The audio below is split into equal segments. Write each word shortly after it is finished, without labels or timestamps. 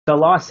The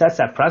law sets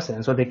that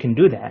precedent, so they can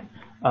do that.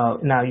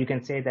 Now, you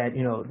can say that,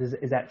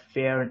 is that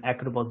fair and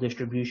equitable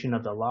distribution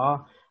of the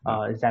law?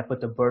 No. Is that put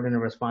the burden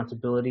and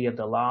responsibility of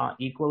the law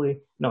equally?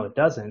 No, it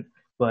doesn't.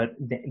 But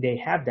they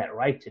have that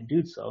right to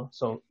do so.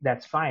 So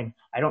that's fine.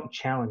 I don't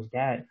challenge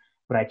that.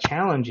 What I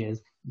challenge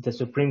is the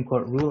Supreme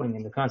Court ruling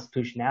and the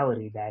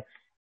constitutionality that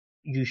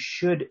you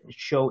should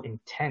show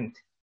intent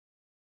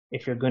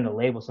if you're going to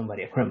label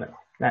somebody a criminal.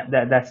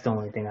 That's the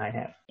only thing I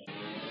have.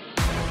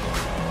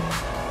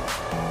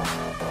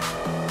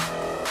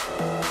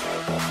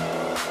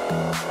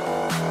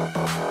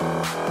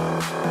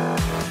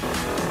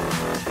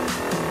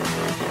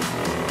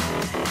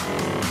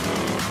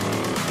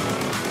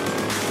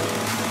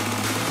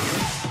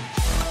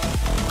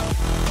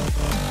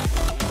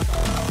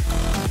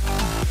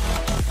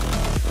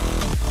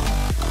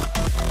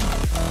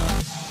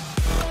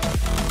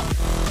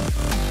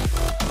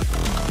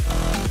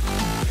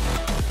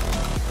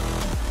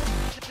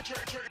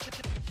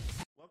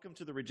 Welcome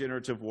to the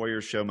Regenerative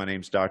Warrior Show. My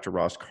name is Dr.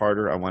 Ross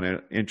Carter. I want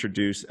to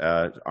introduce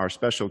our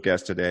special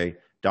guest today,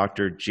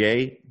 Dr.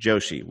 Jay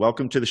Joshi.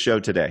 Welcome to the show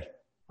today.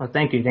 Well,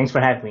 thank you. Thanks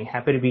for having me.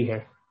 Happy to be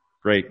here.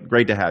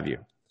 Great to have you.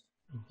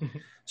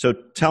 So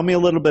tell me a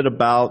little bit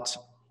about,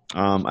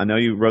 I know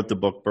you wrote the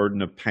book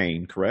Burden of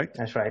Pain, correct?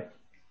 That's right.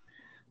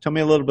 Tell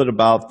me a little bit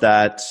about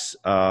that.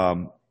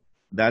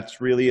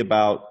 That's really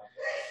about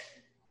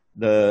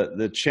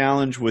the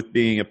challenge with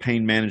being a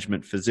pain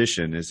management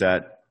physician. Is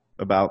that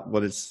about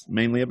what it's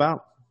mainly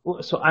about?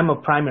 Well, so I'm a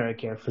primary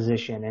care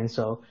physician, and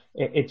so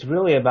it's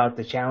really about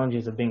the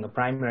challenges of being a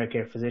primary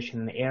care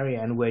physician in an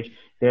area in which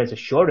there's a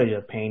shortage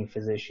of pain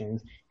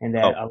physicians, and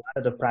that a lot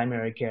of the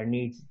primary care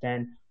needs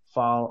then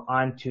fall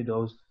onto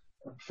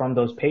from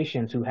those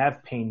patients who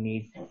have pain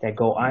needs that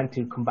go on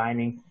to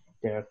combining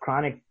their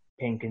chronic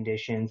pain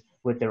conditions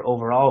with their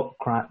overall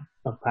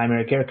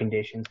primary care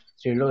conditions.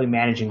 So you're really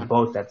managing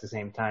both at the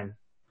same time.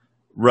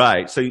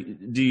 Right. So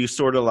do you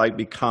sort of like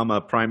become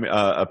a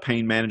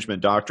pain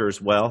management doctor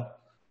as well?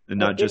 And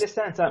not just... In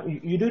a sense,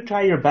 you do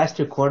try your best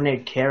to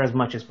coordinate care as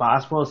much as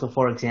possible. So,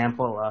 for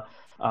example,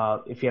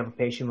 if you have a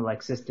patient with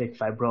like cystic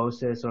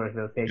fibrosis or if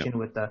you have a patient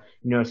with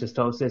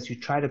neurocystosis, you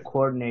try to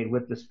coordinate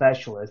with the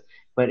specialist.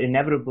 But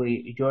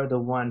inevitably, you're the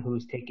one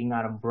who's taking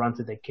on a brunt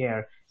of the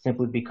care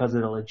simply because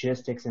of the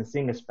logistics and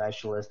seeing a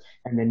specialist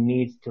and the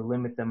needs to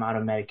limit the amount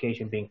of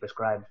medication being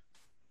prescribed.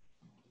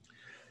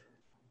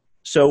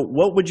 So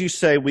what would you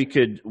say we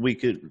could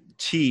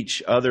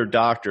teach other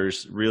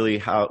doctors really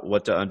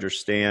what to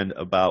understand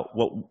about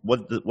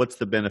what's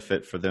the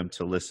benefit for them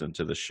to listen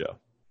to the show?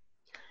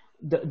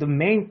 The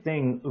main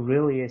thing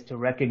really is to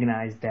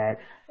recognize that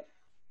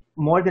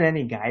more than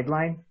any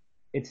guideline,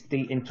 it's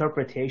the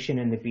interpretation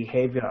and the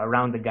behavior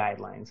around the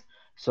guidelines.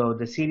 So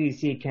the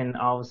CDC can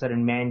all of a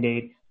sudden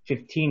mandate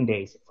 15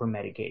 days for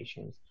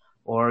medications,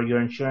 or your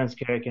insurance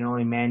carrier can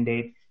only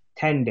mandate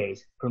 10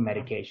 days per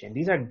medication.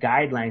 These are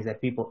guidelines that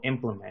people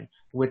implement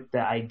with the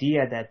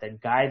idea that the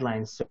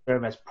guidelines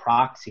serve as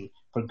proxy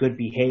for good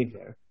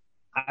behavior.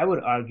 I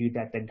would argue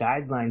that the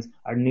guidelines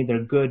are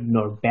neither good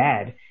nor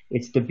bad.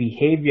 It's the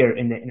behavior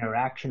and the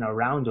interaction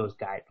around those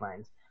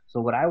guidelines. So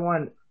what I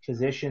want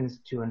physicians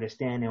to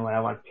understand and what I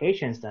want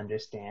patients to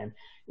understand,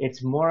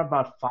 it's more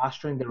about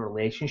fostering the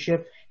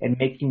relationship and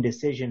making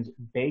decisions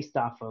based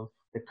off of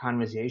the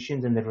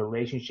conversations and the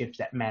relationships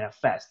that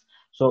manifest.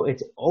 So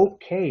it's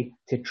okay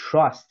to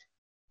trust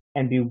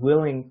and be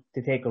willing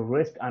to take a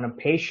risk on a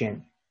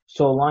patient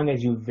so long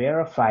as you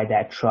verify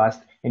that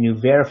trust and you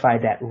verify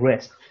that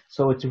risk.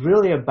 So it's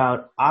really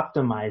about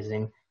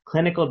optimizing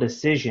clinical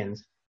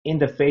decisions in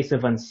the face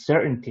of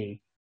uncertainty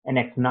and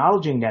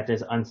acknowledging that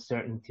there's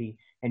uncertainty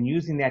and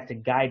using that to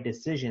guide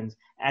decisions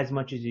as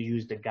much as you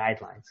use the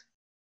guidelines.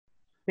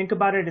 Think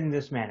about it in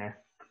this manner.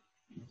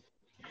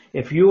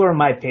 If you were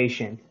my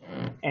patient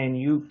and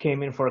you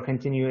came in for a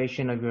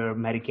continuation of your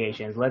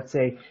medications, let's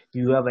say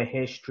you have a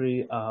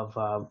history of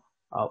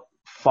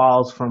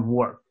falls from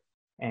work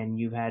and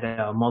you've had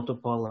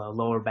multiple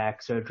lower back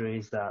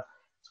surgeries,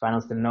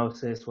 spinal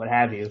stenosis, what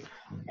have you,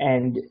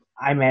 and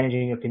I'm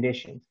managing your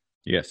conditions.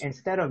 Yes.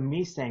 Instead of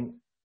me saying,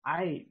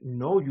 I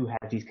know you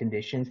have these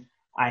conditions,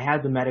 I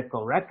have the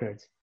medical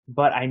records,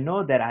 but I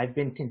know that I've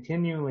been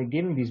continually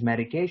giving these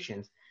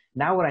medications.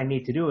 Now what I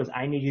need to do is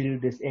I need you to do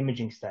this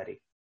imaging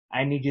study.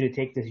 I need you to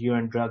take this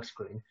urine drug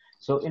screen.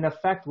 So in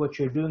effect, what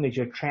you're doing is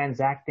you're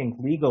transacting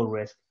legal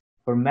risk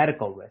for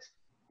medical risk,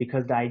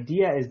 because the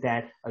idea is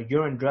that a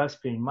urine drug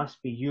screen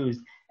must be used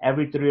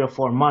every 3 or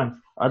 4 months.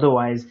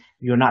 Otherwise,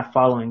 you're not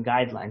following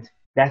guidelines.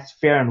 That's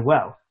fair and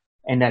well,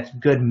 and that's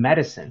good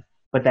medicine,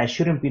 but that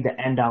shouldn't be the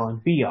end all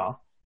and be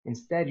all.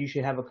 Instead, you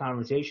should have a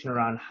conversation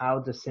around how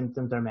the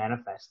symptoms are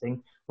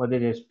manifesting, whether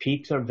there's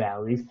peaks or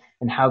valleys,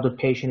 and how the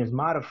patient is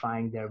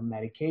modifying their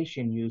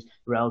medication use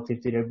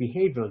relative to their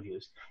behavioral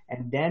use,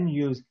 and then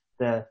use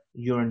the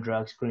urine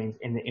drug screens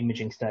in the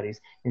imaging studies.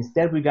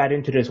 Instead, we got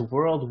into this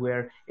world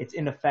where it's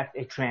in effect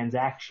a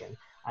transaction.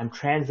 I'm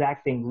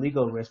transacting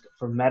legal risk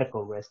for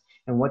medical risk,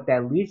 and what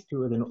that leads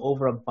to is an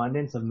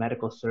overabundance of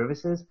medical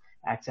services,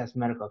 excess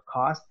medical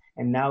costs,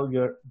 and now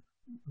you're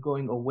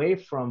going away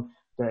from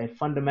the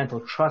fundamental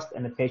trust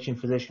in the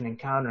patient-physician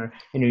encounter,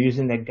 and you're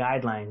using the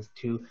guidelines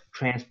to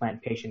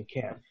transplant patient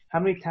care. How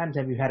many times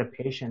have you had a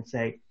patient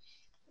say,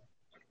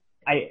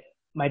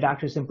 my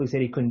doctor simply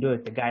said he couldn't do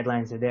it. The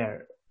guidelines are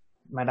there.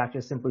 My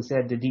doctor simply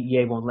said the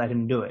DEA won't let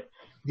him do it.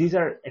 These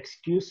are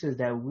excuses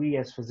that we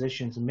as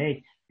physicians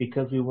make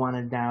because we want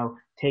to now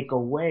take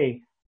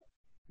away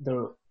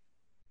the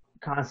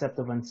concept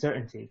of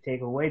uncertainty,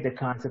 take away the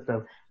concept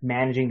of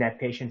managing that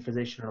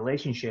patient-physician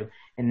relationship,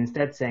 and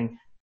instead saying,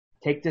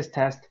 take this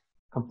test,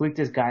 complete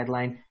this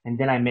guideline, and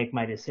then I make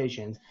my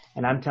decisions.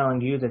 And I'm telling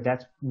you that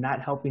that's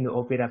not helping the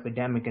opioid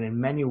epidemic, and in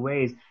many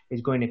ways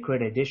is going to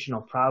create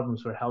additional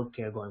problems for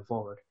healthcare going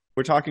forward.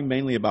 We're talking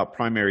mainly about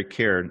primary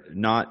care,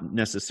 not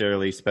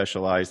necessarily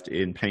specialized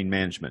in pain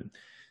management.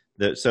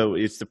 So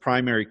it's the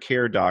primary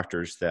care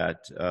doctors that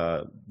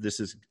this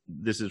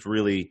is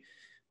really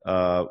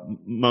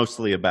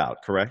mostly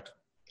about, correct?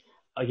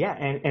 Yeah,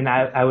 and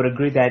I would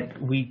agree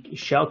that we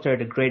shelter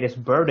the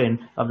greatest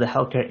burden of the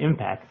healthcare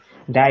impact: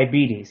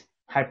 diabetes,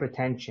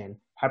 hypertension,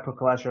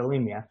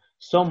 hypercholesterolemia.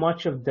 So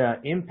much of the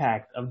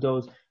impact of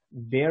those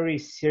very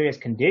serious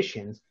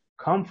conditions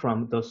come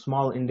from those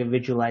small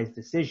individualized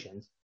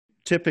decisions.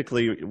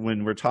 Typically,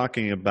 when we're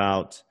talking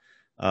about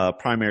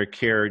primary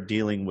care,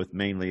 dealing with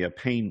mainly a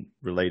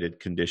pain-related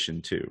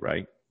condition too,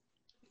 right?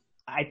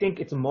 I think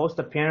it's most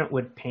apparent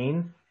with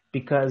pain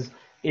because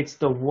it's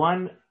the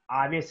one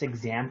obvious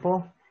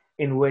example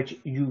in which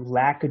you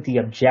lack the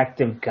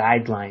objective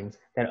guidelines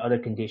that other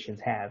conditions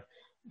have.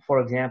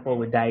 For example,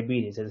 with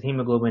diabetes, there's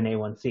hemoglobin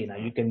A1C. Now,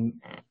 you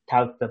can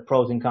tout the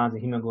pros and cons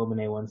of hemoglobin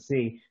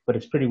A1C, but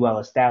it's pretty well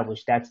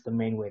established that's the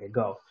main way to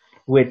go.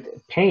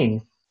 With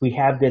pain, we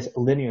have this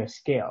linear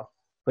scale,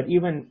 but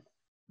even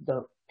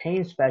the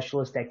pain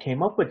specialist that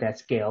came up with that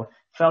scale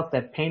felt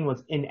that pain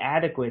was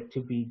inadequate to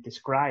be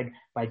described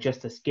by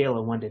just a scale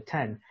of 1 to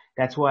 10.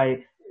 That's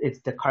why it's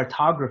the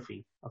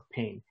cartography of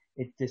pain.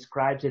 It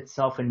describes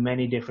itself in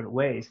many different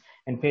ways,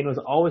 and pain was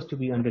always to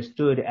be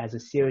understood as a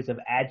series of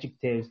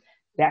adjectives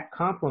that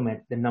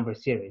complement the number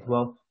series.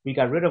 Well, we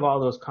got rid of all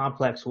those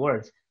complex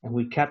words and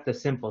we kept a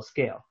simple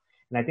scale.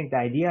 And I think the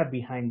idea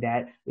behind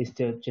that is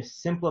to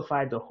just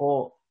simplify the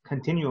whole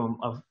continuum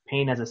of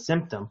pain as a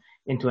symptom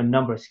into a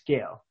number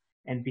scale.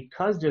 And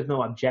because there's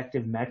no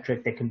objective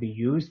metric that can be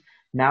used,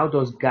 now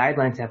those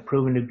guidelines have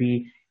proven to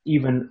be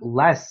even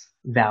less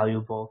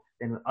valuable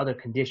than other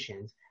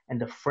conditions.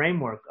 And the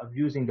framework of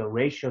using the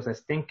ratios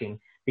as thinking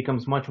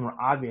becomes much more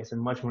obvious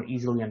and much more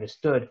easily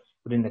understood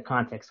within the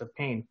context of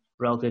pain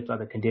relative to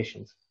other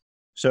conditions.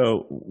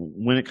 So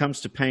when it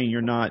comes to pain,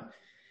 you're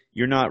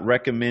not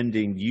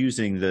recommending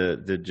using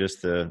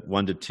the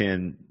 1 to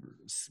 10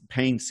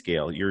 pain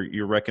scale.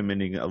 You're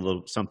recommending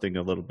something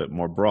a little bit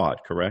more broad,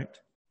 correct?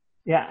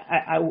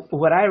 Yeah,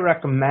 what I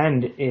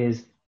recommend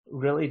is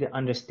really to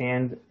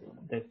understand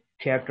the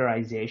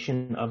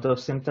characterization of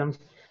those symptoms.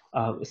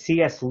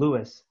 C.S.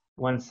 Lewis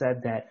once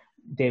said that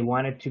they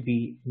wanted to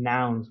be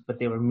nouns, but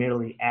they were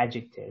merely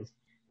adjectives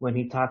when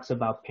he talks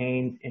about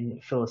pain in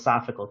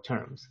philosophical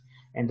terms.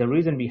 And the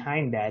reason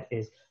behind that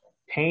is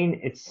pain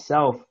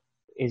itself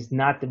is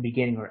not the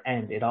beginning or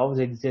end. It always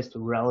exists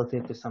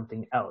relative to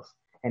something else.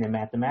 And in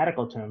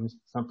mathematical terms,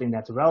 something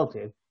that's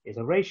relative is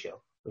a ratio,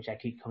 which I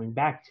keep coming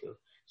back to.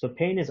 So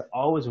pain is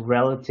always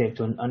relative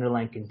to an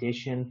underlying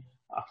condition,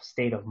 a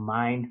state of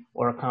mind,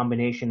 or a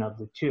combination of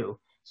the two.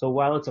 So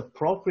while it's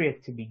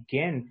appropriate to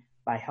begin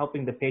by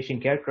helping the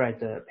patient characterize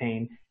the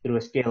pain through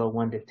a scale of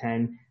 1 to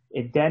 10,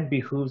 it then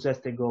behooves us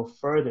to go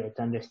further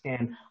to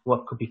understand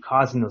what could be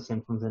causing those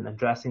symptoms and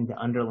addressing the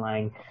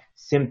underlying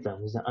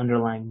symptoms, the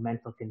underlying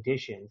mental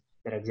conditions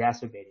that are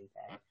exacerbating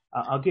that.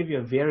 I'll give you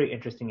a very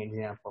interesting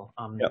example.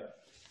 Yep.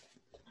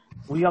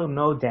 We all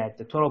know that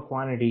the total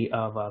quantity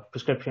of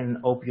prescription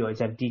opioids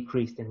have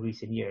decreased in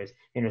recent years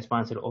in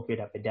response to the opioid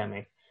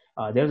epidemic.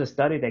 There's a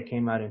study that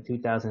came out in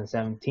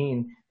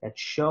 2017 that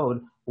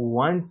showed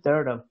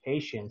 1/3 of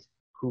patients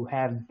who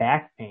have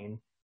back pain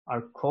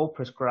are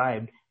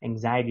co-prescribed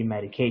anxiety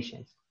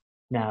medications.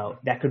 Now,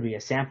 that could be a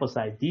sample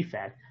size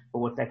defect, but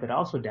what that could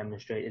also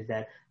demonstrate is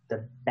that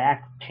the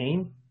back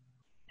pain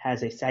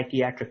has a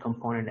psychiatric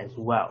component as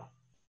well.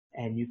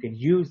 And you can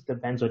use the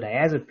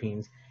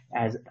benzodiazepines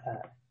as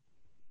a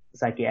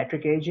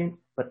psychiatric agent,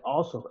 but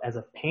also as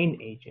a pain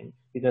agent,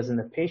 because in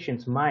the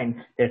patient's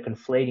mind, they're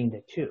conflating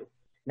the two.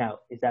 Now,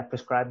 is that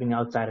prescribing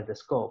outside of the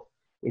scope?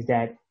 Is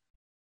that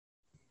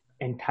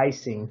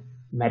enticing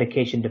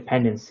medication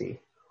dependency?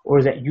 Or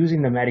is that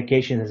using the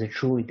medication as a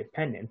truly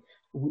dependent?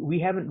 We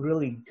haven't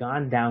really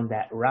gone down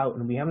that route,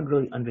 and we haven't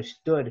really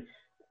understood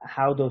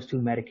how those two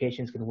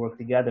medications can work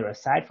together,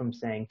 aside from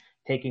saying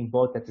taking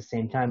both at the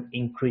same time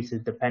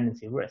increases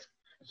dependency risk.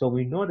 So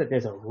we know that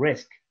there's a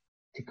risk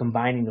to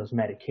combining those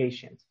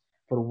medications.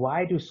 But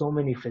why do so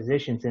many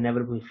physicians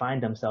inevitably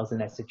find themselves in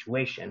that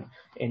situation?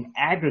 In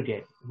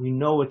aggregate, we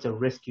know it's a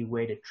risky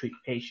way to treat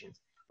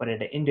patients. But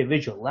at an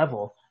individual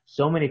level,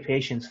 so many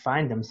patients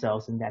find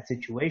themselves in that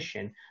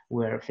situation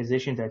where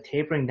physicians are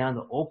tapering down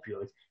the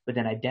opioids, but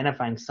then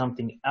identifying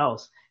something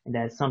else, and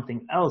that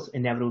something else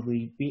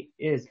inevitably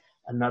is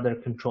another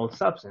controlled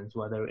substance,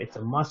 whether it's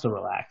a muscle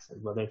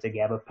relaxant, whether it's a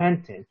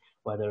gabapentin,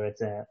 whether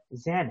it's a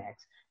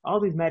Xanax. All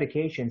these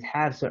medications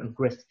have certain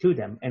risks to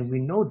them, and we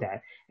know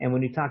that. And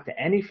when you talk to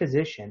any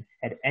physician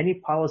at any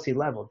policy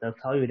level, they'll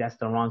tell you that's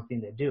the wrong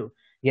thing to do.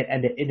 Yet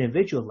at the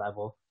individual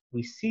level,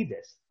 we see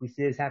this. We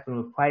see this happen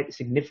with quite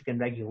significant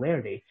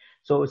regularity.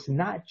 So it's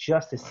not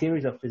just a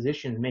series of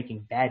physicians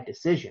making bad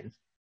decisions.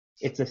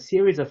 It's a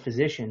series of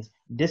physicians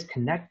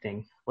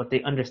disconnecting what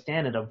they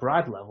understand at a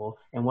broad level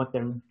and what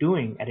they're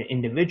doing at an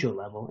individual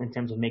level in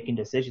terms of making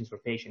decisions for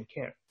patient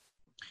care.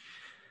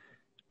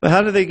 But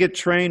how do they get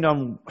trained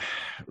on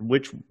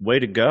which way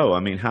to go? I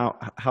mean, how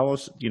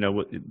else,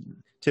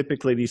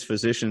 typically these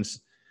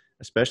physicians,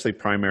 especially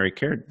primary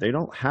care, they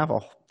don't have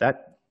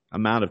that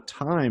amount of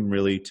time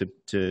really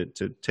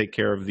to take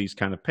care of these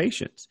kind of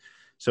patients.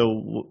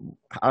 So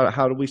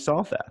how do we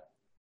solve that?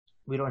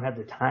 We don't have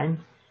the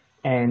time,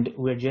 and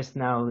we're just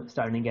now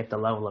starting to get the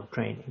level of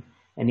training.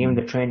 And even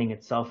the training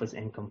itself is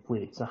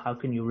incomplete. So how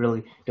can you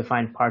really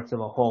define parts of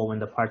a whole when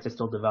the parts are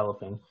still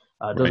developing?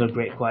 Those Right. are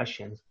great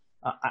questions.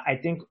 I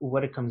think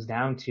what it comes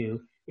down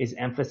to is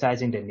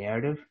emphasizing the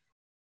narrative,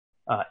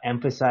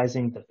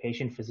 emphasizing the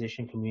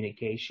patient-physician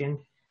communication,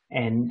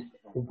 and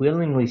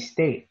willingly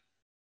state,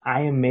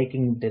 I am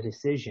making the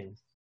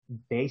decisions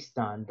based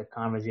on the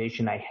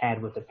conversation I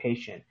had with the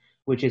patient,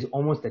 which is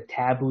almost a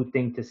taboo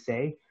thing to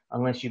say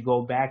unless you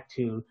go back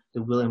to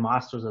the William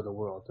Osters of the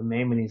world, the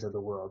Maimonides of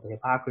the world, the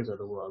Hippocrates of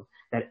the world,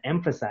 that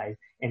emphasized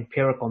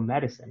empirical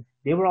medicine.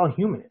 They were all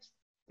humanists.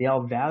 They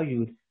all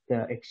valued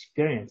the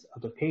experience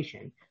of the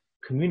patient,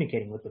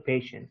 communicating with the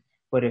patient.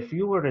 But if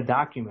you were to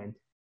document,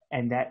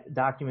 and that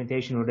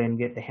documentation would then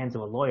get the hands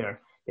of a lawyer,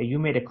 that you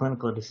made a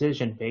clinical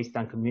decision based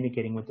on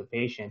communicating with the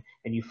patient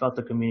and you felt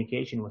the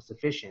communication was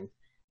sufficient,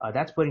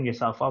 that's putting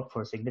yourself up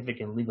for a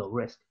significant legal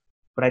risk.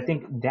 But I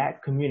think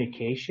that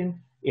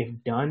communication, if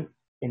done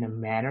in a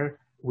manner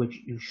which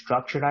you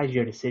structureize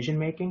your decision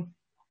making,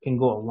 can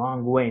go a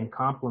long way in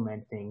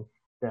complementing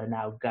the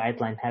now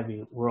guideline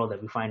heavy world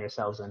that we find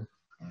ourselves in.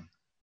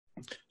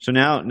 So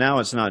now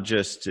it's not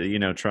just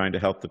trying to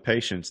help the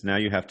patients. Now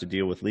you have to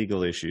deal with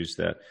legal issues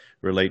that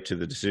relate to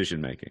the decision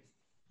making.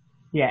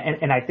 Yeah,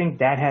 and I think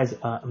that has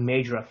a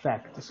major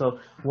effect. So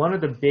one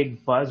of the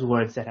big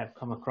buzzwords that have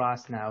come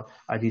across now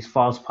are these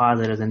false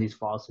positives and these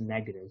false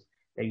negatives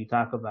that you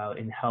talk about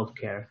in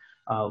healthcare.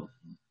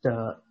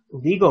 The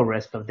legal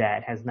risk of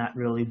that has not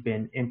really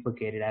been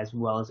implicated as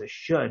well as it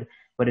should,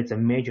 but it's a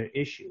major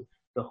issue.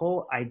 The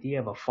whole idea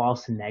of a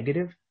false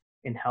negative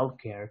in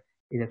healthcare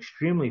is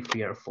extremely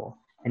fearful.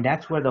 And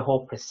that's where the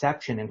whole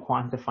perception and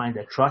quantifying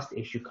the trust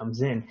issue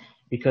comes in,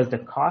 because the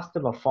cost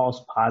of a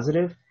false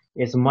positive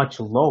is much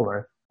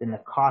lower than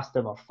the cost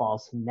of a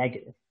false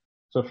negative.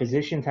 So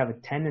physicians have a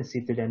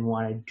tendency to then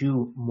want to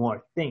do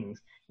more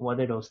things.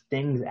 Whether those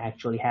things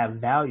actually have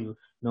value,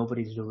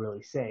 nobody's to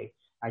really say.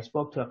 I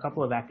spoke to a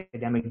couple of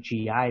academic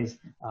GIs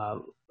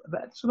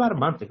about a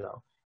month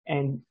ago,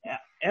 and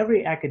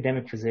every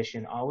academic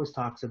physician always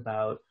talks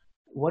about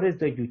what is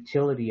the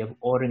utility of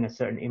ordering a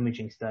certain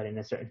imaging study and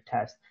a certain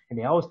test. And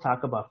they always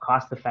talk about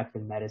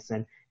cost-effective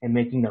medicine and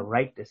making the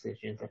right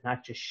decisions and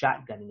not just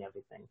shotgunning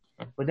everything.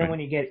 But then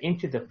when you get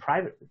into the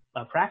private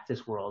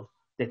practice world,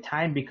 the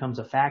time becomes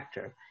a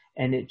factor,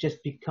 and it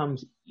just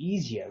becomes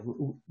easier.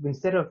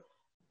 Instead of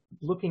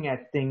looking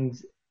at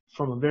things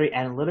from a very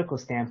analytical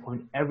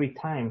standpoint, every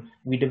time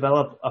we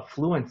develop a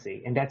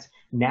fluency, and that's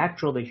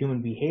natural to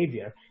human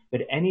behavior.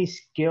 But any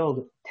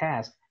skilled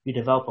task, you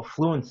develop a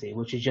fluency,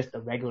 which is just a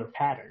regular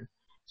pattern.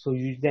 So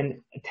you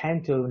then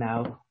tend to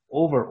now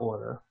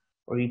overorder,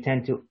 or you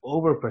tend to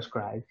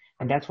overprescribe.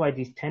 And that's why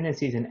these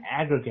tendencies in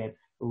aggregate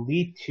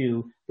lead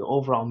to the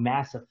overall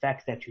mass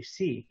effects that you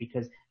see,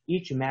 because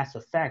each mass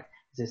effect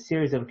is a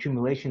series of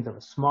accumulations of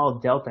a small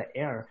delta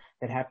error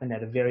that happen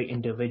at a very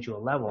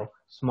individual level,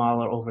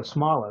 smaller over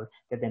smaller,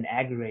 that then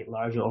aggregate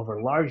larger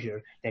over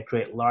larger, that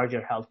create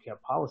larger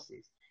healthcare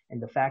policies.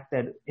 And the fact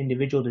that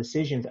individual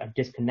decisions are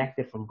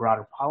disconnected from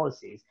broader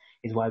policies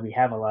is why we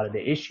have a lot of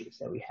the issues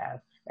that we have.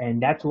 And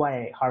that's why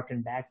I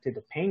harken back to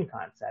the pain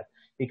concept,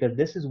 because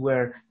this is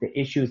where the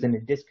issues and the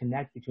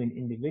disconnect between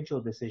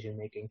individual decision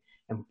making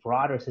and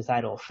broader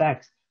societal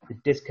effects, the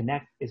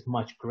disconnect is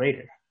much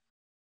greater.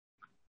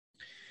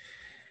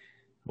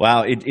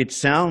 Wow, it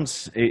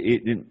sounds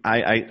it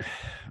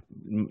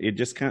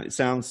just kind of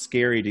sounds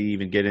scary to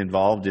even get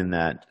involved in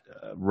that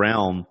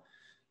realm,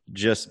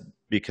 just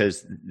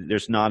because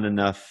there's not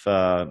enough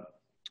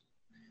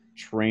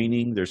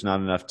training, there's not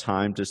enough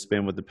time to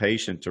spend with the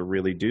patient to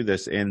really do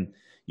this, and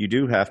you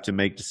do have to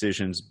make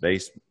decisions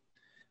based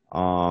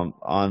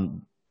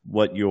on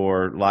what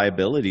your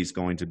liability is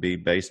going to be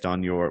based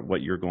on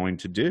what you're going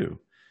to do.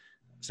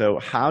 So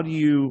how do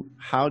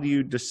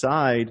you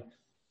decide?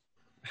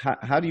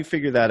 How do you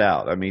figure that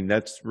out? I mean,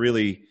 that's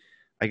really,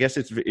 I guess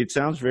it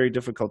sounds very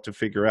difficult to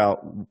figure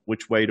out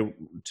which way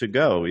to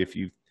go if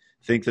you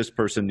think this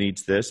person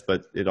needs this,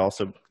 but it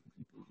also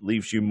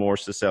leaves you more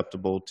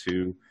susceptible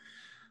to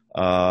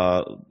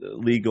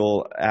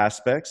legal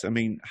aspects. I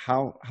mean,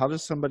 how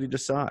does somebody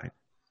decide?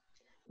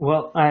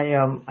 Well,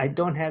 I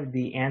don't have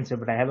the answer,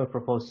 but I have a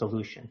proposed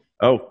solution.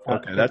 Oh, okay,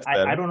 Because that's I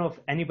better. don't know if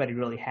anybody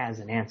really has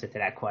an answer to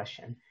that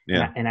question.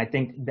 And Yeah, I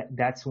think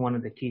that's one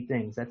of the key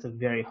things. That's a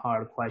very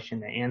hard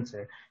question to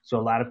answer. So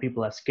a lot of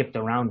people have skipped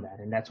around that.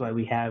 And that's why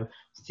we have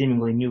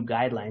seemingly new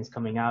guidelines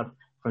coming out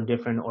from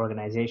different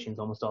organizations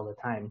almost all the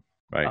time.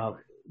 right. Uh,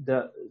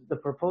 the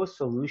proposed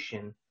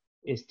solution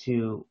is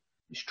to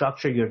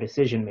structure your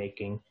decision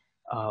making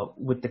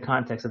with the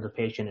context of the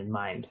patient in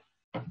mind.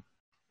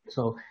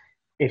 So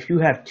if you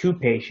have two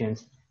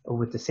patients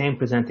with the same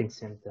presenting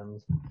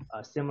symptoms,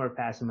 similar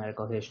past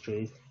medical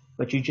histories,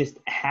 but you just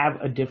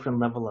have a different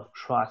level of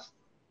trust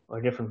or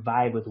a different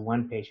vibe with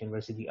one patient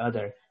versus the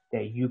other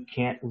that you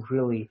can't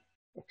really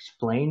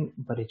explain,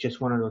 but it's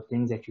just one of those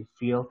things that you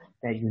feel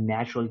that you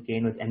naturally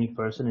gain with any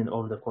person and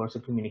over the course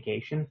of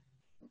communication,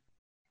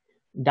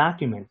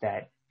 document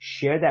that,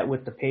 share that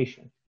with the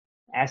patient.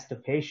 Ask the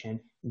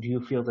patient, do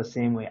you feel the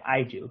same way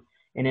I do?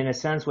 And in a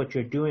sense, what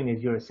you're doing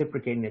is you're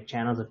reciprocating the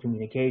channels of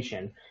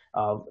communication.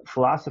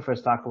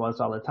 Philosophers talk about this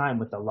all the time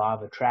with the law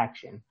of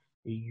attraction.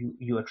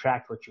 You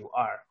attract what you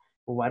are.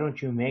 But why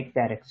don't you make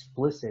that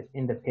explicit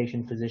in the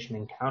patient physician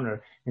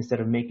encounter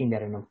instead of making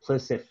that an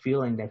implicit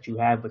feeling that you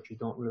have, but you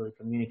don't really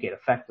communicate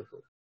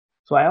effectively?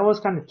 So I always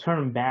kind of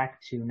turn back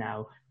to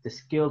now the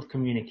skilled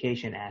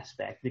communication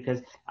aspect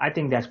because I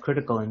think that's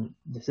critical in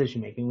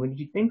decision making. When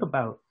you think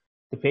about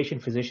the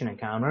patient physician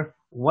encounter,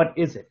 what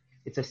is it?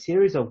 It's a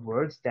series of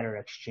words that are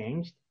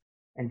exchanged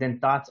and then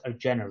thoughts are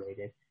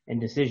generated and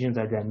decisions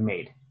are then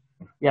made.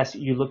 Yes,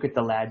 you look at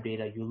the lab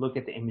data, you look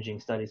at the imaging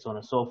studies, so on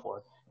and so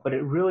forth, but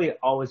it really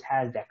always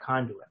has that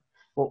conduit.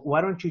 Well, why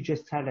don't you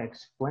just try to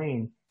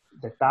explain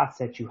the thoughts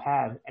that you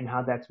have and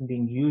how that's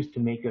being used to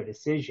make your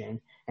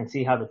decision and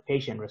see how the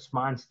patient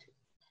responds to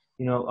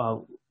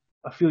it?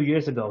 A few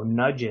years ago,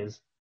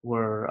 nudges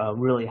were a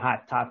really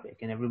hot topic,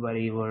 and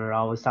everybody were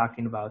always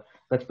talking about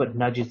let's put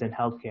nudges in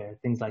healthcare,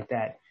 things like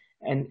that.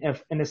 And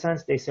if, in a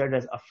sense, they served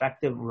as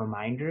effective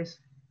reminders,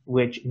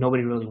 which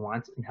nobody really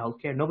wants in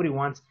healthcare. Nobody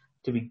wants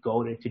to be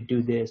goaded to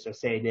do this or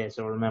say this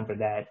or remember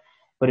that.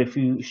 But if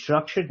you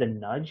structure the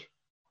nudge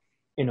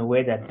in a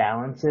way that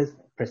balances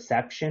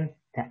perception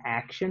to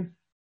action,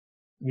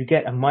 you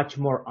get a much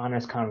more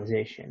honest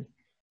conversation.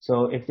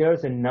 So if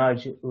there's a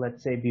nudge,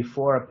 let's say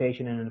before a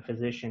patient and a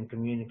physician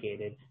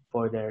communicated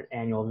for their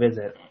annual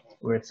visit,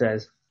 where it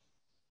says,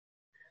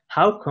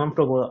 how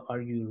comfortable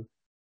are you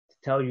to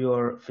tell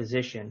your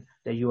physician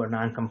that you are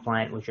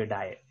non-compliant with your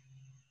diet?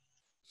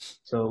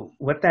 So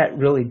what that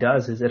really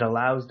does is it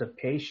allows the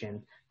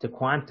patient to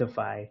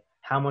quantify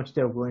how much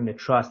they're willing to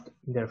trust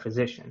their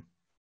physician.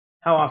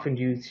 How often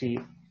do you see,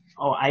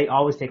 oh, I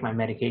always take my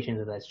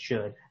medications as I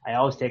should. I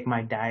always take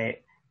my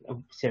diet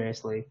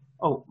seriously.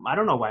 Oh, I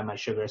don't know why my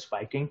sugar is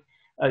spiking.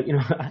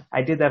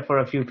 I did that for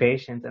a few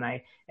patients, and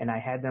I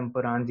had them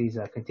put on these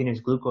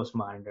continuous glucose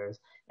monitors,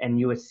 and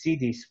you would see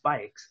these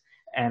spikes.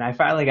 And I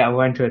finally got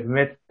one to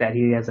admit that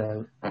he has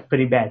a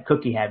pretty bad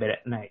cookie habit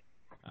at night.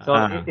 So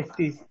Uh,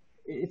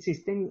 it's these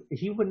things.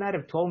 He would not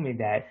have told me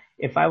that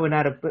if I would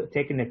not have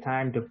taken the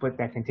time to put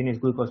that continuous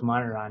glucose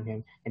monitor on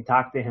him and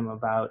talk to him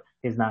about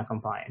his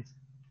non-compliance.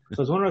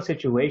 So it's one of those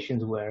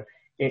situations where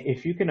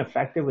if you can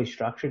effectively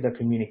structure the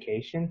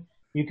communication,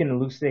 you can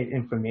elucidate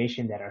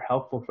information that are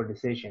helpful for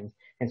decisions.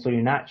 And so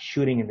you're not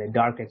shooting in the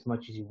dark as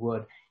much as you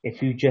would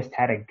if you just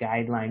had a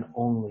guideline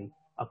only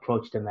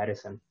approach to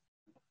medicine.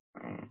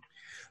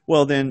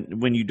 well, then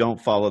when you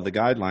don't follow the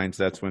guidelines,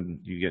 that's when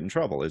you get in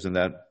trouble. Isn't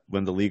that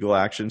when the legal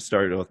action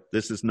started? Oh,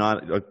 this is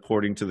not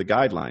according to the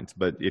guidelines.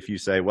 But if you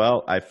say,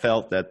 well, I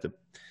felt that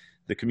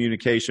the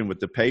communication with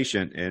the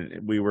patient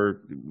and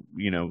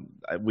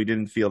we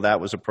didn't feel that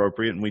was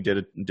appropriate and we did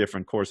a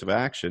different course of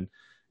action,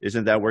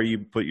 isn't that where you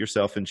put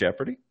yourself in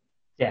jeopardy?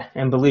 Yeah,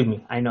 and believe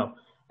me, I know.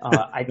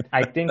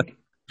 I think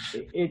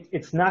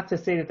it's not to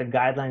say that the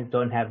guidelines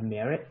don't have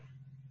merit.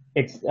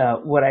 It's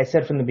what I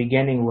said from the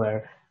beginning,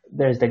 where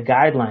there's the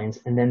guidelines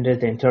and then there's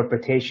the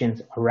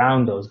interpretations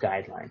around those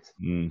guidelines.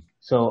 Mm.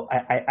 So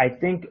I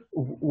think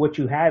what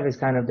you have is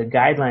kind of the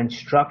guideline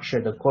structure,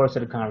 the course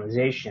of the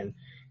conversation,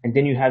 and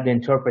then you have the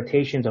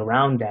interpretations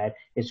around that.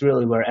 Is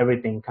really where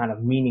everything kind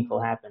of meaningful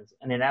happens.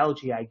 An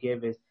analogy I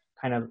give is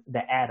kind of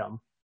the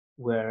atom,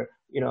 where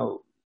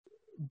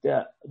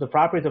the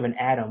properties of an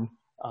atom,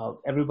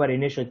 everybody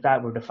initially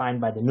thought were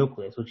defined by the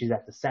nucleus, which is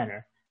at the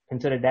center.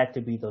 Consider that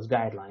to be those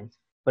guidelines.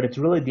 But it's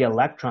really the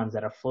electrons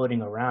that are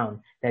floating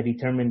around that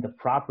determine the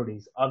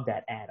properties of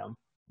that atom.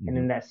 Mm-hmm. And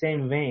in that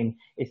same vein,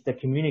 it's the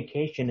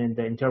communication and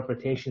the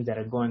interpretations that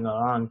are going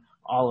along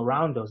all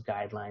around those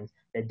guidelines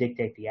that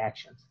dictate the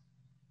actions.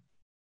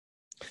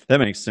 That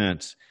makes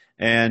sense.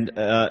 And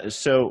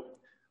so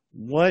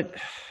what,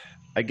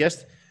 I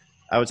guess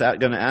I was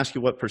going to ask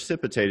you what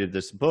precipitated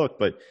this book,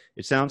 but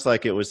it sounds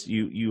like it was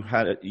you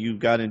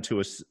got into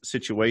a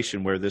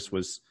situation where this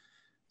was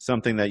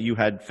something that you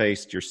had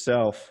faced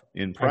yourself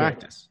in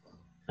practice.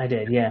 I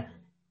did, yeah.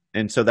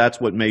 And so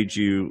that's what made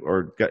you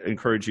or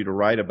encouraged you to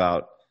write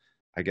about.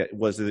 I guess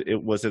was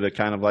it a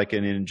kind of like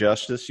an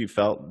injustice you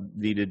felt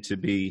needed to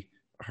be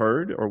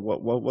heard, or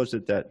what was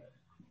it that?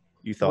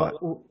 you thought?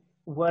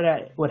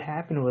 What what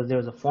happened was there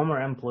was a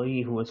former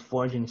employee who was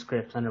forging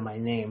scripts under my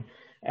name,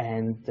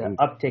 and the Ooh.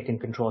 uptick in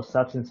controlled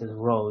substances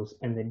rose,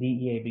 and the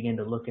DEA began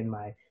to look in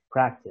my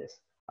practice.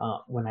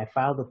 When I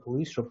filed a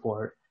police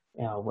report,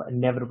 what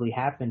inevitably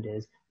happened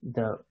is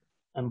the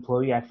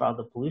employee I filed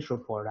the police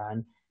report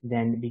on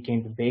then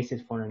became the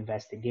basis for an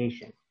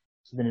investigation.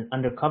 So then an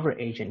undercover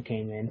agent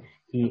came in.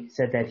 He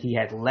said that he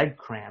had leg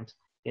cramps,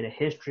 he had a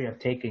history of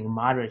taking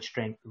moderate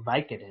strength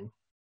Vicodin,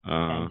 Uh,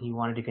 and he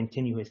wanted to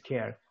continue his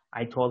care.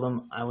 I told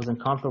him I was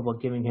uncomfortable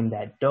giving him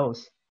that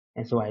dose,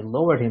 and so I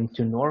lowered him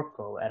to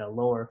Norco at a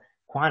lower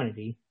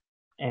quantity,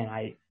 and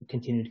I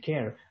continued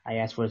care. I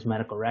asked for his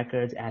medical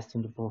records, asked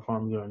him to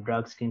perform urine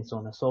drug screens, so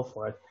on and so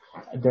forth.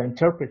 The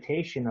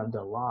interpretation of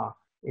the law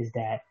is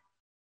that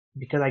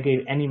because I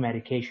gave any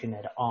medication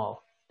at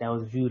all, that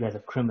was viewed as a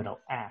criminal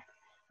act.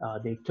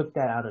 They took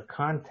that out of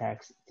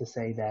context to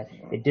say that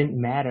it didn't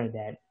matter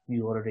that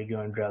you ordered a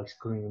urine drug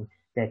screen,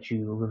 that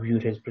you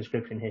reviewed his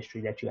prescription history,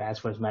 that you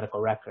asked for his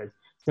medical records.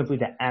 Simply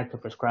the act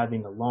of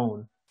prescribing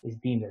alone is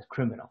deemed as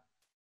criminal.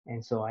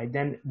 And so I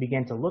then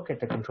began to look at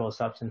the Controlled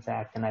Substance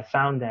Act, and I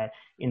found that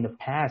in the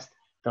past,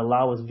 the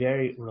law was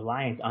very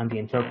reliant on the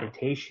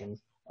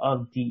interpretations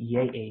of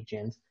DEA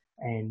agents,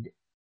 and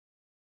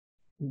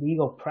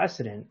legal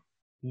precedent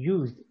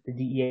used the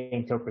DEA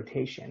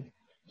interpretation.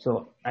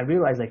 So I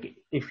realized, like,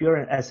 if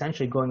you're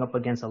essentially going up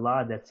against a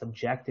law that's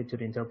subjected to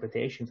the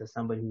interpretations of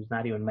somebody who's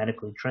not even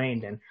medically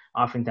trained and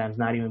oftentimes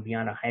not even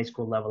beyond a high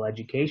school level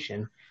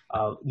education,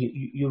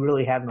 you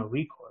really have no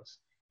recourse.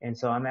 And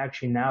so I'm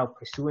actually now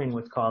pursuing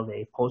what's called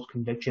a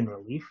post-conviction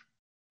relief,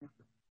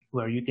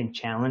 where you can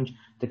challenge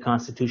the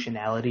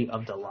constitutionality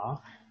of the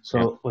law. yeah.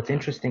 So what's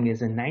interesting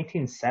is in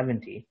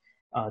 1970,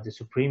 the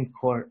Supreme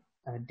Court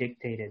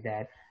dictated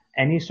that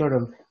any sort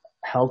of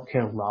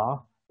healthcare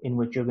law in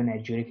which you're going to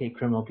adjudicate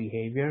criminal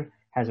behavior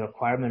has a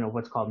requirement of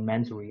what's called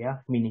mens rea,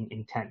 meaning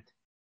intent.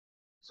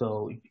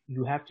 So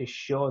you have to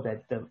show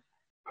that the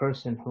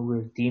person who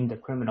is deemed a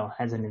criminal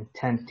has an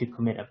intent to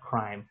commit a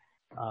crime.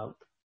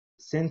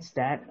 Since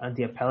that,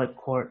 the appellate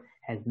court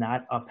has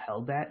not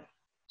upheld that.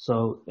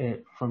 So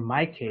for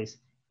my case,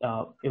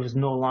 it was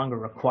no longer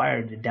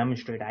required to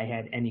demonstrate I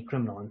had any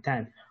criminal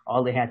intent.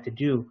 All they had to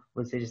do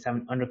was they just have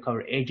an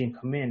undercover agent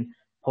come in,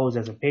 pose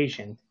as a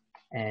patient,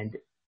 and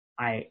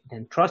I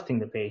then, trusting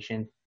the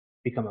patient,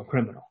 become a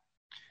criminal.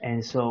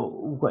 And so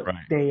what Right.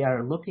 they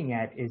are looking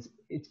at is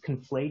it's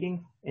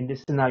conflating, and this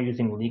is now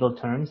using legal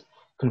terms,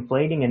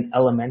 conflating an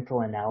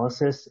elemental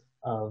analysis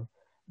of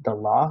the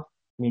law,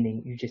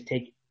 meaning you just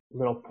take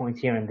little points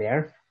here and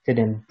there to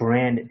then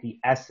brand the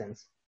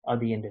essence of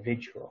the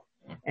individual.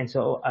 And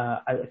so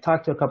I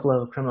talked to a couple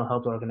of criminal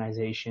health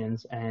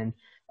organizations, and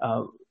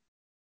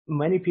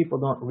many people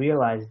don't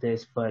realize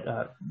this, but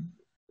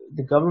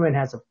the government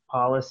has a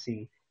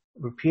policy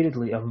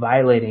repeatedly of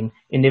violating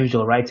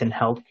individual rights in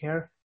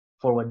healthcare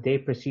for what they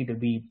perceive to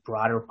be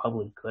broader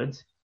public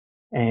goods.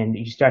 And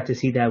you start to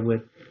see that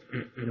with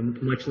at a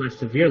much less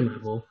severe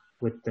level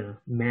with the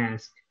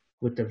mask,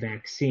 with the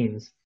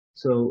vaccines.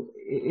 So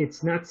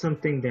it's not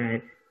something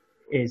that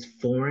is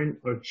foreign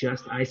or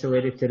just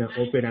isolated to the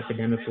opioid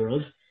epidemic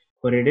world,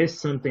 but it is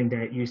something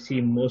that you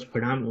see most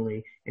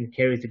predominantly and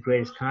carries the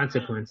greatest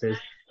consequences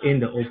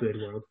in the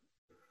opioid world.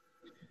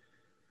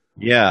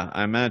 Yeah,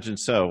 I imagine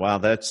so. Wow,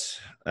 that's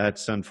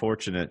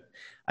unfortunate.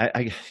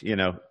 I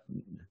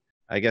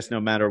guess no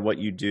matter what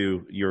you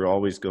do, you're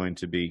always going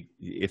to be,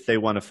 if they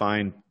want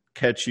to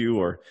catch you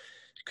or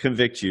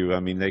convict you, I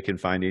mean, they can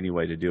find any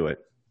way to do it.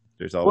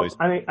 There's always.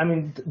 Well, I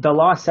mean, the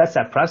law sets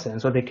that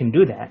precedent, so they can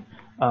do that.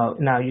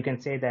 Now, you can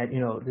say that,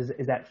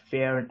 is that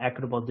fair and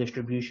equitable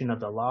distribution of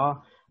the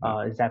law?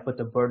 Does that put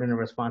the burden and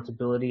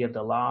responsibility of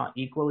the law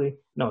equally?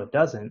 No, it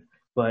doesn't.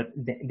 But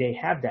they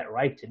have that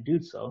right to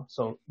do so,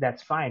 so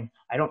that's fine.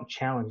 I don't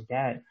challenge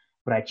that.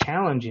 What I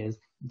challenge is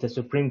the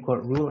Supreme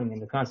Court ruling and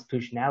the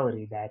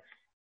constitutionality that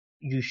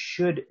you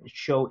should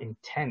show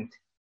intent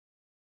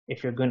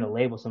if you're going to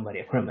label somebody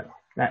a criminal.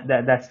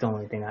 That's the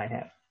only thing I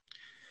have.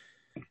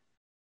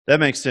 That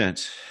makes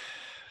sense.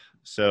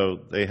 So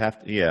they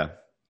have to, yeah.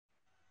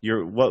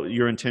 What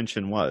your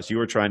intention was, you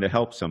were trying to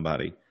help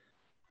somebody,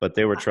 but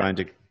they were trying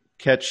to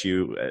catch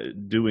you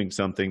doing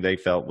something they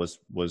felt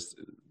was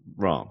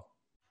wrong.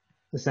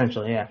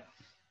 Essentially, yeah.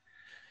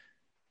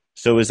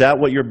 So is that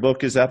what your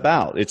book is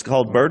about? It's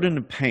called Burden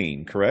and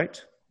Pain,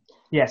 correct?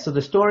 Yeah, so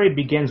the story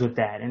begins with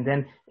that, and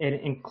then it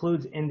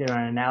includes in there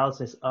an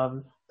analysis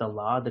of the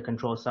law, the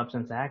Controlled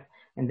Substance Act,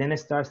 and then it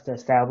starts to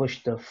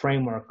establish the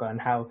framework on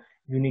how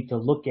you need to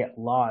look at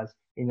laws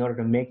in order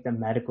to make them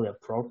medically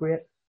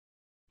appropriate.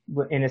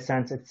 In a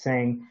sense, it's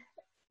saying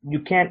you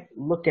can't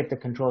look at the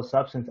Controlled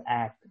Substance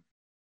Act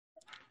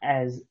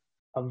as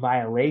a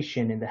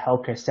violation in the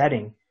healthcare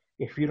setting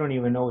if you don't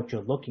even know what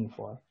you're looking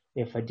for.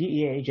 If a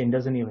DEA agent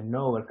doesn't even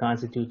know what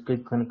constitutes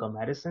good clinical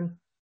medicine,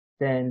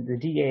 then the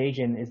DEA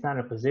agent is not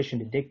in a position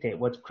to dictate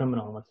what's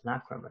criminal and what's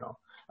not criminal.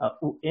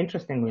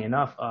 Interestingly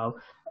enough,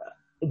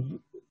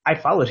 I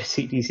followed the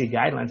CDC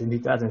guidelines in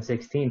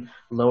 2016,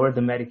 lowered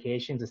the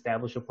medications,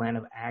 established a plan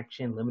of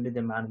action, limited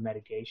the amount of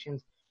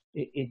medications.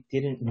 it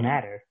didn't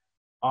matter.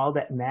 All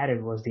that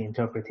mattered was the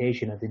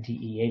interpretation of the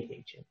DEA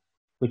agent,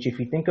 which, if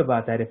you think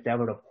about that, if that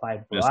would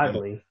apply Yes, sir.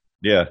 broadly,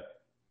 Yeah.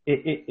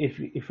 if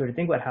you were to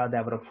think about how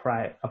that would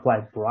apply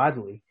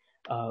broadly,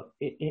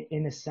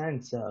 in a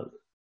sense,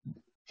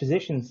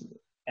 physicians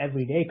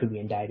every day could be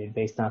indicted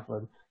based off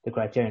of the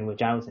criteria in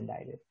which I was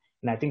indicted.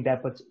 And I think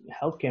that puts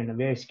healthcare in a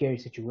very scary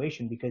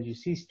situation because you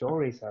see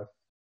stories of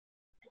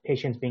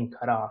patients being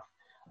cut off,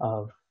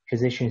 of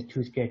physicians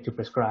too scared to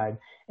prescribe.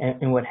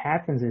 And what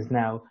happens is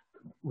now,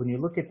 when you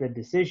look at the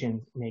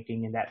decision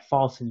making in that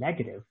false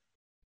negative,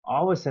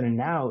 all of a sudden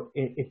now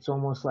it's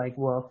almost like,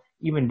 well,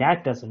 even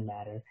that doesn't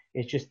matter.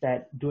 It's just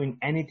that doing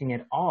anything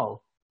at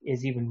all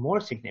is even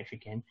more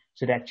significant.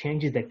 So that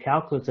changes the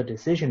calculus of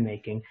decision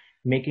making,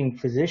 putting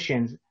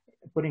physicians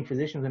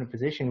in a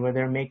position where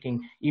they're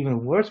making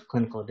even worse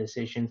clinical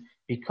decisions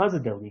because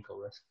of their legal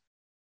risk.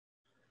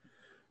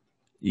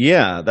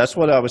 Yeah, that's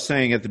what I was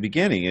saying at the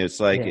beginning. It's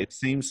like, Yeah. it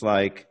seems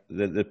like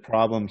the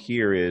problem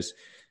here is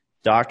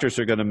doctors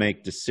are going to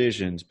make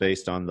decisions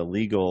based on the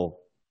legal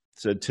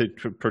to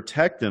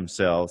protect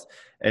themselves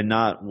and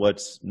not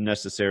what's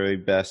necessarily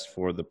best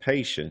for the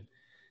patient.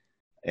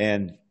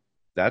 And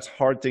that's a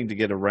hard thing to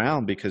get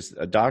around because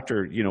a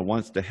doctor,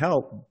 wants to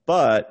help,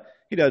 but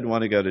he doesn't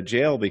want to go to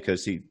jail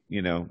because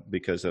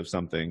because of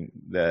something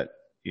that,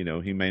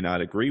 he may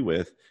not agree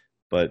with,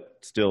 but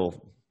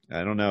still,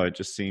 I don't know. It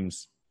just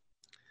seems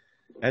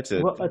that's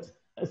a Well, it's tough.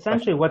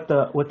 essentially what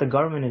the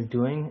government is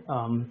doing.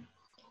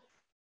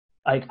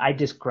 I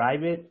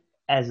describe it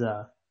as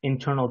a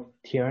internal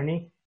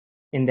tyranny,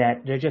 in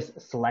that they're just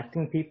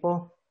selecting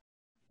people,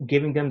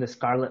 giving them the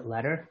scarlet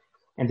letter,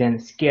 and then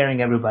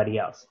scaring everybody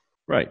else.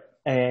 Right.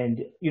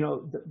 And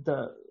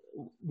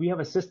we have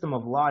a system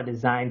of law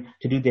designed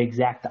to do the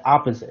exact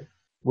opposite,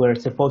 where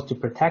it's supposed to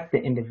protect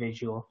the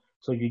individual,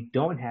 so you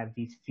don't have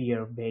these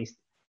fear-based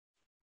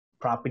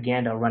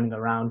propaganda running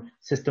around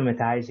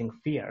systematizing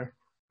fear.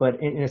 But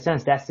in a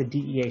sense, that's the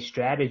DEA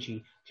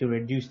strategy to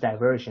reduce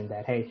diversion.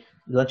 That, hey,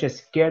 let's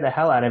just scare the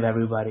hell out of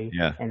everybody,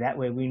 Yeah. and that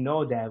way we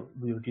know that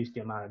we reduce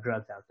the amount of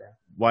drugs out there.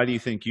 Why do you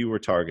think you were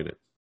targeted?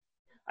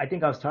 I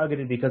think I was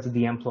targeted because of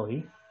the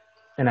employee,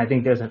 and I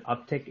think there's an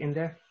uptick in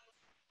there.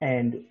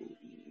 And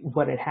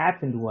what had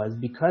happened was,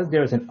 because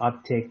there's an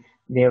uptick,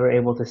 they were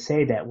able to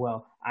say that,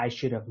 well, I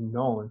should have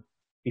known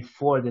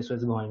before this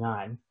was going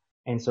on.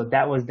 And so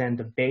that was then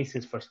the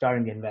basis for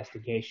starting the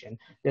investigation.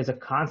 There's a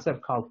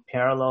concept called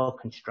parallel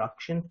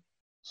construction.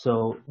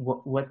 So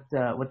what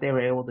they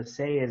were able to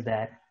say is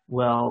that,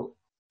 well,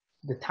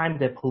 the time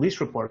the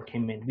police report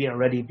came in, we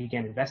already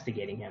began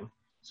investigating him.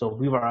 So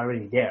we were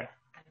already there.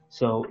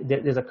 So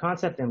there's a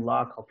concept in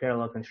law called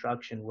parallel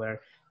construction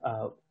where,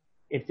 uh,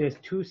 if there's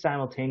two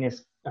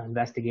simultaneous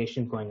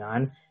investigations going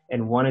on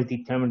and one is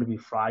determined to be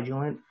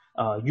fraudulent,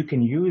 you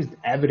can use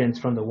evidence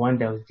from the one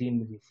that was deemed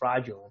to be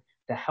fraudulent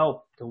to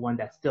help the one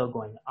that's still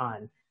going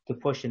on to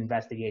push an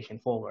investigation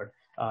forward.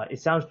 It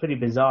sounds pretty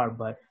bizarre,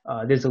 but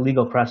there's a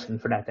legal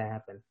precedent for that to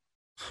happen.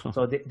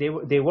 So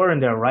they were in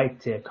their right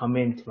to come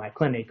into my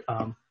clinic.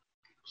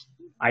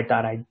 I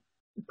thought I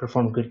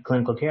performed good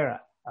clinical care.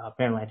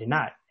 Apparently, I did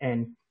not,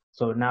 and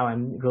so now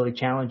I'm really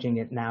challenging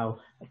it now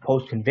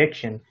post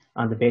conviction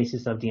on the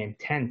basis of the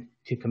intent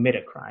to commit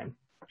a crime.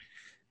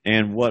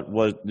 And what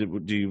was?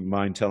 Do you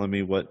mind telling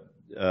me what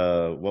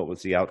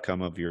was the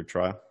outcome of your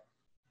trial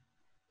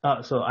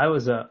So I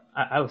was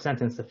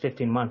sentenced to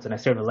 15 months and I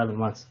served 11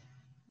 months.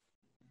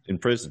 in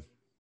prison?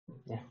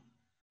 Yeah,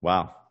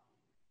 Wow.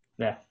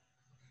 yeah.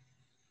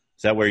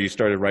 Is that where you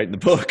started writing the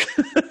book?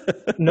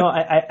 No,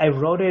 I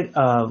wrote it.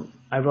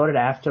 I wrote it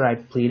after I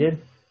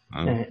pleaded,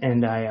 Oh,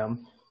 and I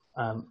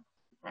um,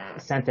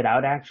 sent it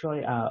out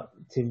actually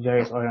to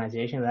various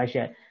organizations.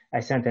 Actually, I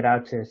sent it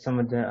out to some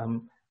of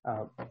the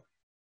uh,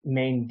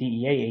 main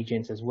DEA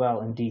agents as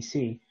well in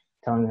DC,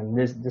 telling them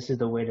this is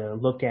the way to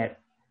look at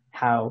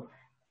how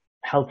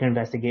healthcare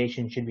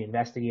investigations should be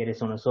investigated,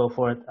 so on and so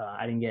forth.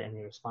 I didn't get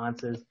any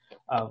responses.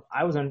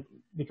 I was on,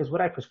 because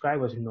what I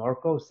prescribed was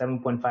Norco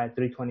 7.5,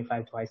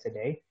 325 twice a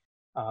day.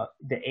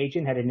 The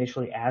agent had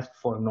initially asked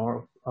for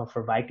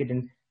for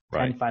Vicodin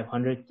right.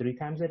 10,500 3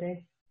 times a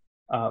day,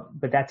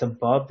 but that's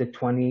above the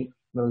 20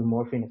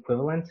 millimorphine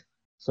equivalent.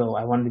 So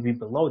I wanted to be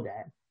below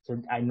that.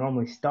 So I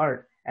normally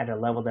start at a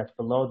level that's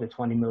below the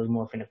 20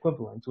 millimorphine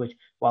equivalent, which,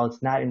 while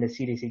it's not in the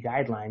CDC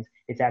guidelines,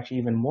 it's actually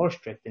even more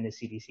strict in the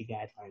CDC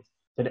guidelines.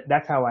 So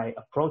that's how I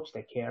approached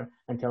the care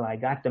until I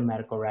got the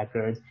medical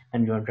records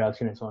and your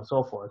drugs and so on and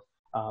so forth.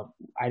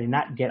 I did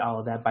not get all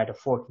of that by the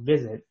fourth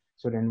visit.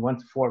 So then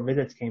once 4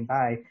 visits came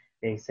by,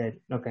 they said,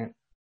 okay,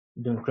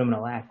 doing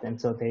criminal act. And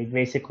so they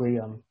basically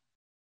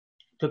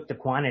took the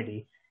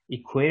quantity,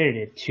 equated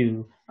it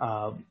to,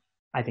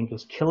 I think it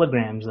was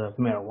kilograms of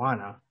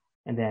marijuana,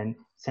 and then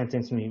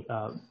sentenced me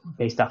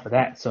based off of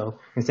that. So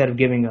instead of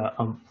giving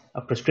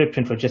a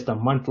prescription for just a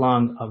month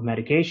long of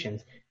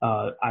medications,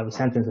 I was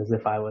sentenced as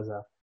if I was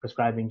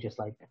prescribing just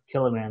like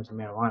kilograms of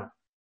marijuana.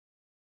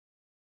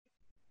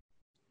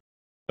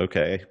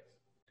 Okay.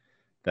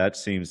 That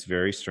seems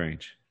very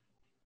strange.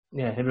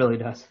 Yeah, it really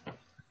does.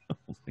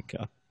 Oh my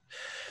God.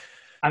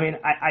 I mean,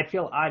 I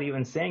feel odd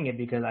even saying it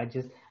because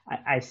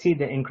I see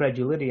the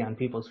incredulity on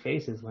people's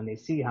faces when they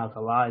see how the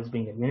law is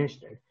being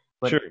administered.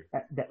 But Sure.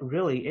 that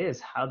really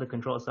is how the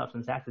Controlled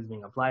Substance Act is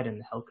being applied in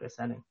the healthcare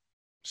setting.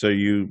 So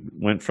you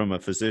went from a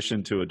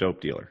physician to a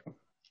dope dealer.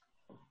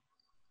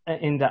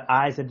 In the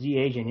eyes of the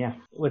agent, yeah.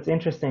 What's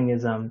interesting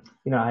is, I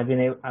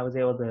was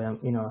able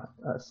to,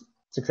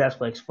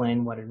 successfully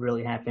explain what had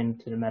really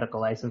happened to the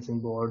medical licensing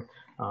board.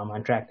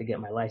 On track to get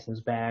my license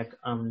back.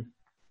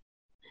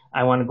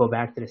 I want to go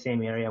back to the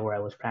same area where I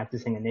was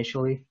practicing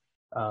initially.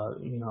 Uh,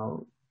 you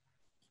know,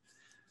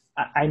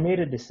 I made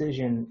a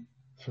decision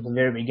from the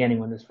very beginning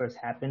when this first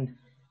happened,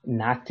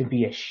 not to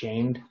be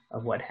ashamed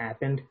of what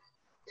happened,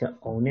 to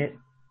own it.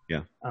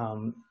 Yeah.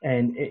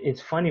 And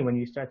it's funny when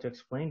you start to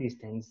explain these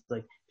things,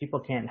 like people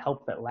can't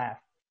help but laugh.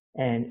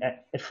 And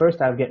at first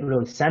I would get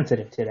really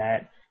sensitive to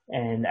that,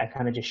 and I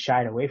kind of just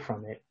shied away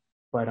from it.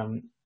 But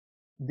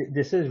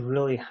this is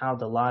really how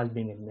the law is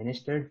being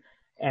administered.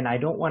 And I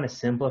don't want to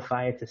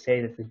simplify it to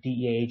say that the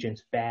DEA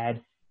agent's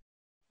bad,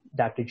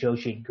 Dr.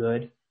 Joshi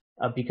good,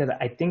 because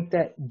I think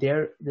that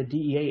the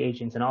DEA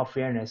agents, in all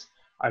fairness,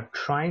 are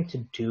trying to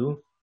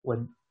do what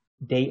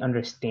they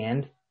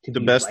understand to The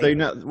be best they right.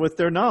 know with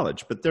their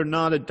knowledge, but they're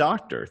not a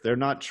doctor. They're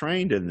not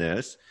trained in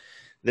this.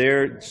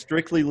 They're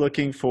strictly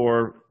looking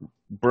for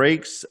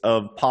breaks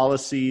of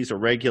policies or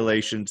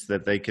regulations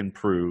that they can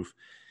prove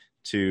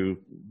to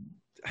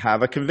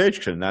have a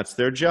conviction. That's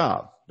their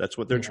job. That's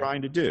what they're Yeah,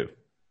 trying to do.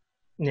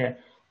 yeah.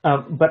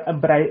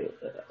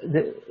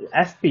 The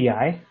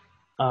FBI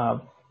uh,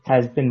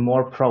 has been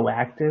more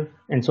proactive,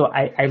 and so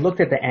I looked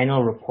at the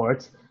annual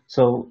reports.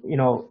 So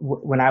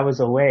when I was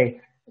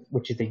away,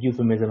 which is the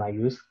euphemism I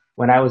use,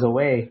 when I was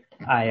away,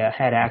 I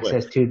had Wait.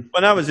 access to,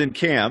 When I was in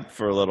camp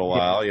for a little yeah,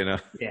 while,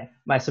 yeah,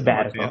 my summer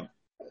camp. sabbatical.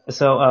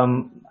 So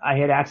I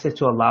had access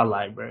to a law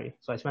library,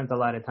 so I spent a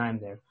lot of time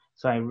there.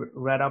 So I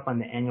read up on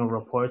the annual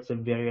reports of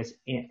various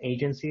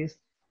agencies,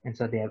 and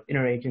so they have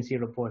interagency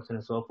reports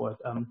and so forth.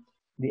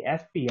 The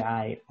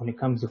FBI, when it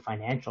comes to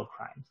financial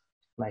crimes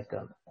like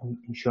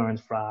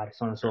insurance fraud,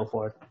 so on and so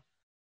forth,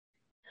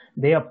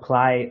 they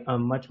apply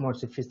much more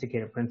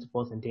sophisticated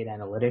principles in data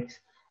analytics.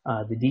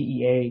 The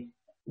DEA,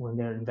 when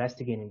they're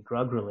investigating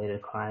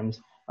drug-related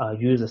crimes,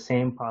 use the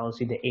same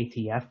policy the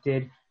ATF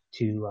did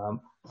to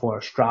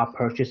for straw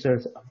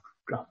purchasers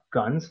of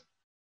guns.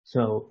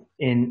 So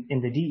in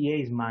the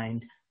DEA's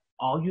mind,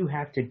 all you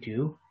have to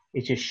do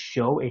is just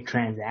show a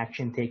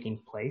transaction taking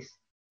place,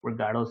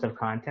 regardless of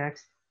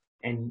context,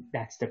 and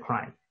that's the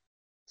crime.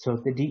 So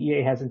the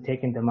DEA hasn't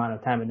taken the amount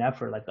of time and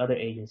effort like other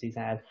agencies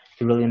have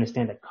to really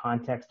understand the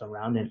context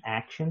around an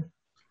action.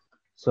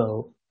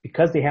 So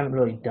because they haven't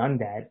really done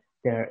that,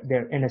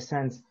 they're in a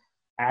sense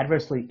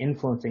adversely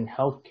influencing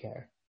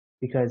healthcare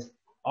because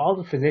all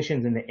the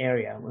physicians in the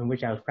area in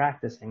which I was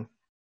practicing,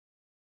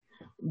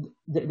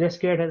 they're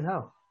scared as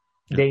hell.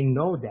 Yeah, They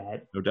know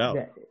that no doubt.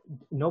 that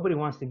nobody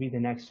wants to be the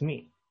next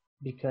me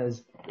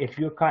because if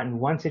you're caught in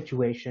one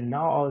situation,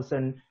 now all of a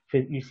sudden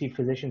you see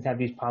physicians have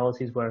these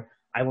policies where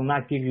I will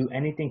not give you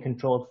anything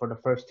controlled for the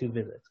first two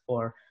visits,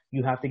 or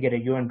you have to get a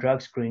urine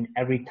drug screen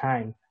every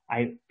time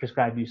I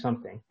prescribe you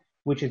something,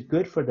 which is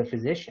good for the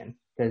physician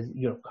because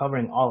you're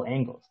covering all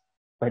angles.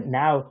 But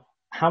now,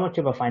 how much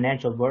of a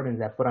financial burden is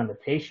that put on the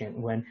patient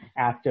when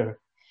after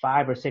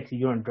 5 or 6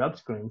 urine drug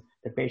screens,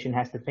 the patient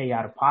has to pay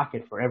out of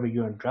pocket for every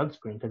urine drug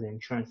screen because the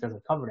insurance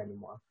doesn't cover it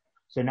anymore.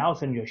 So now all of a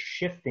sudden you're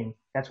shifting.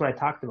 That's what I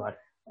talked about,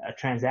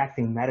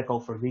 transacting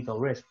medical for legal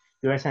risk.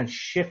 You're essentially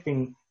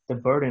shifting the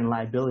burden and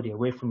liability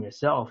away from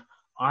yourself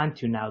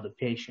onto now the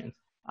patients,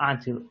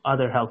 onto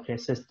other healthcare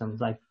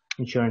systems like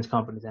insurance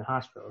companies and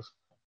hospitals.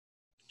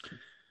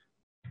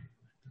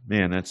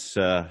 Man, that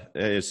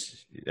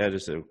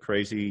is a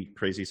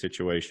crazy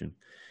situation.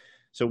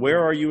 So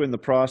where are you in the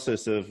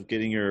process of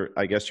getting your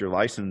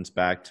license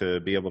back to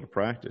be able to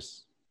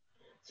practice?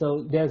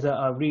 So there's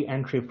a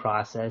re-entry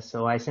process.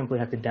 So I simply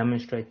have to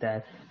demonstrate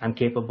that I'm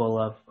capable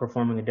of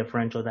performing a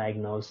differential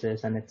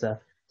diagnosis, and it's a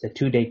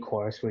 2-day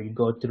course where you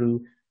go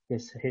through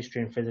this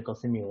history and physical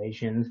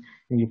simulations,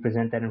 and you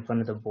present that in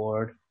front of the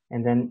board,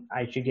 and then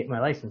I should get my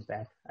license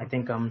back. I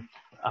think from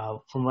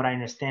what I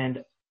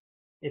understand,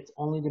 it's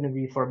only going to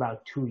be for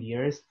about 2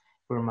 years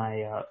where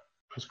my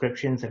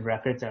prescriptions and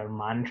records are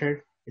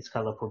monitored. It's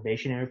called a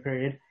probationary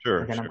period, and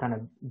Sure, then I'm sure. kind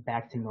of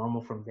back to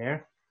normal from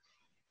there.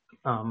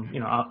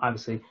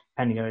 Obviously,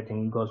 pending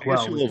everything goes I guess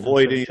well, you'll which I'm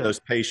avoid sure it any of should. those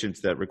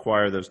patients that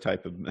require those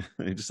type of.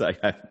 Just like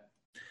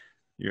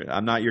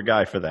I'm not your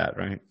guy for that,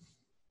 right?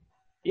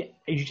 Yeah,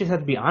 you just have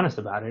to be honest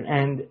about it.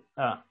 And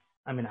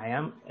I mean, I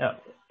am.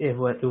 It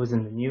was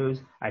in the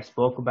news. I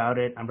spoke about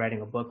it. I'm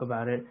writing a book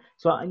about it.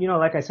 So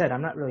like I said,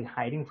 I'm not really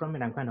hiding from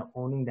it. I'm kind of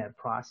owning that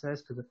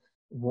process because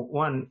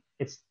one,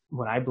 it's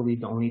what I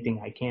believe the only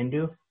thing I can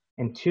do,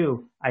 and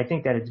two, I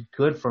think that it's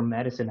good for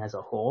medicine as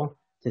a whole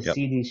to Yep.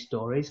 see these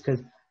stories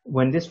because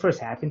when this first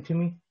happened to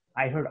me,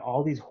 I heard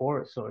all these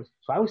horror stories.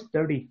 So I was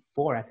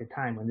 34 at the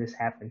time when this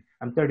happened.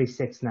 I'm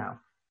 36 now.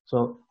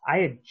 So I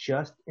had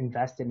just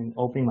invested in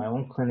opening my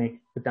own clinic,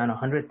 put down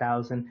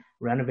 100,000,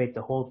 renovate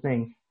the whole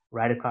thing,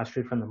 right across the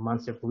street from the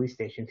Munster police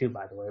station too,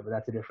 by the way, but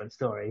that's a different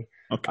story.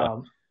 Okay.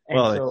 Um, and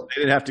Well, so,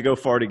 they didn't have to go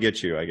far to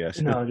get you, I guess.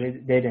 no, they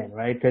didn't,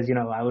 right? Because,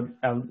 I would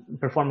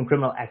perform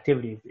criminal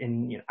activities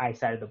in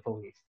eyesight of the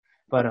police.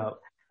 But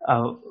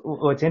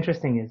what's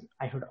interesting is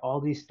I heard all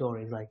these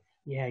stories like,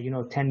 yeah,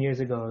 10 years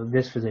ago,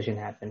 this physician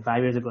happened.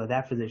 5 years ago,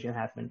 that physician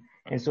happened.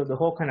 And so the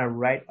whole kind of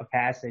rite of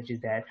passage is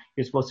that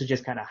you're supposed to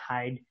just kind of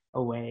hide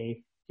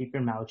away, keep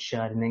your mouth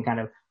shut, and then kind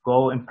of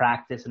go and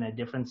practice in a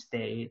different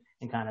state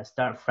and kind of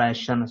start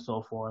fresh and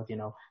so forth,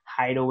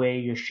 hide away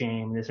your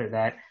shame, this or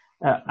that.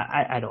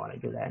 I don't want to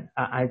do that.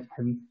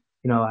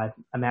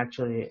 I'm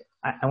actually,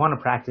 I want to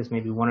practice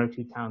maybe 1 or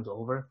 2 towns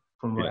over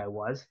from where Yeah. I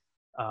was,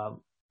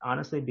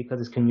 honestly, because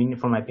it's convenient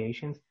for my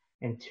patients.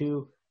 And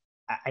two,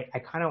 I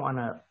kind of want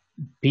to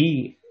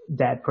be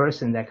that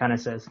person that kind of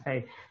says,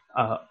 hey,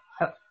 uh,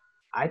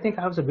 I think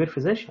I was a good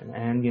physician.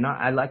 And,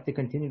 I'd like to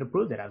continue to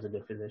prove that I was a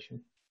good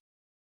physician.